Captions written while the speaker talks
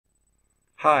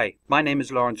Hi, my name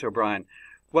is Lawrence O'Brien.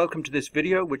 Welcome to this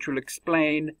video which will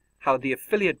explain how the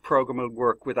affiliate program will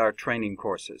work with our training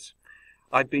courses.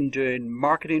 I've been doing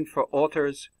marketing for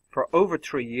authors for over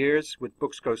 3 years with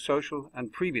BooksGoSocial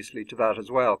and previously to that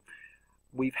as well.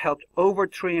 We've helped over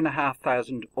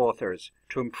 3,500 authors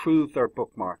to improve their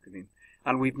book marketing,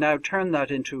 and we've now turned that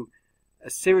into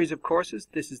a series of courses.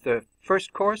 This is the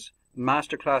first course,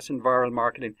 Masterclass in Viral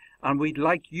Marketing, and we'd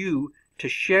like you to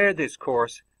share this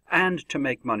course and to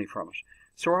make money from it.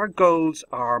 So our goals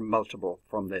are multiple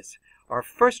from this. Our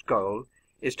first goal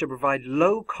is to provide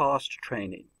low-cost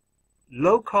training.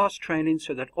 Low-cost training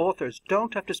so that authors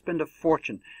don't have to spend a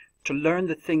fortune to learn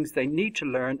the things they need to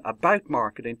learn about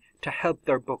marketing to help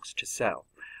their books to sell.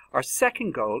 Our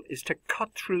second goal is to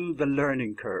cut through the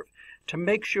learning curve, to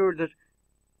make sure that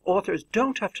authors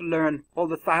don't have to learn all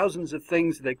the thousands of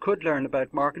things they could learn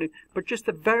about marketing, but just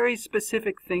the very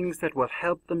specific things that will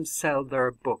help them sell their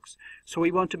books. So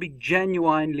we want to be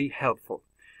genuinely helpful.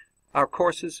 Our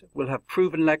courses will have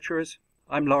proven lecturers.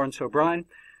 I'm Lawrence O'Brien.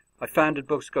 I founded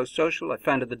BooksGoSocial. I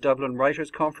founded the Dublin Writers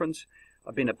Conference.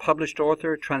 I've been a published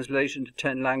author, translated into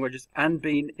 10 languages, and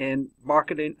been in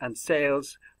marketing and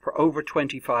sales for over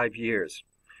 25 years.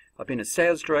 I've been a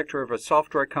sales director of a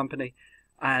software company,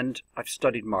 and I've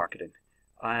studied marketing.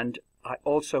 And I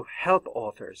also help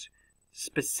authors,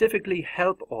 specifically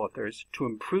help authors to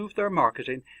improve their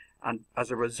marketing, and as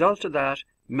a result of that,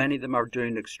 many of them are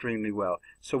doing extremely well.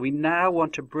 So we now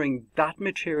want to bring that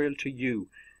material to you,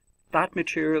 that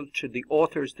material to the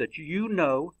authors that you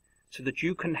know, so that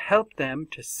you can help them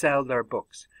to sell their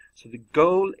books. So the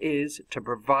goal is to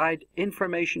provide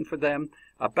information for them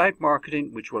about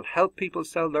marketing which will help people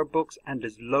sell their books and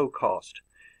is low cost.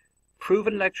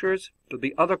 Proven lecturers. There'll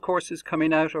be other courses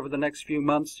coming out over the next few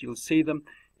months. You'll see them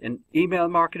in email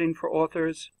marketing for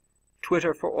authors,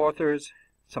 Twitter for authors,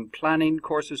 some planning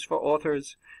courses for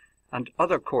authors, and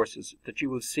other courses that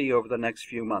you will see over the next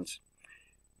few months.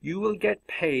 You will get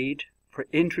paid for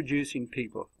introducing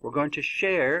people. We're going to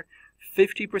share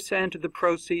 50% of the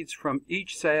proceeds from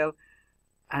each sale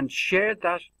and share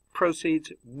that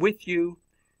proceeds with you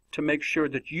to make sure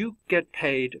that you get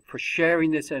paid for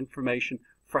sharing this information,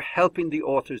 for helping the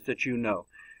authors that you know.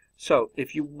 So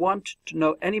if you want to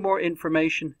know any more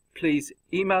information, please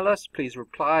email us. Please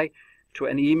reply to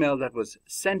any email that was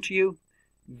sent to you.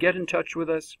 Get in touch with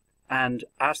us and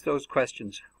ask those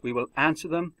questions. We will answer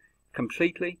them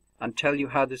completely and tell you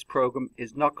how this program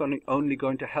is not only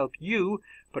going to help you,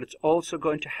 but it's also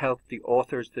going to help the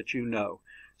authors that you know.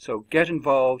 So get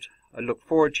involved. I look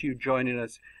forward to you joining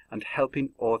us and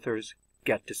helping authors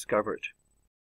get discovered.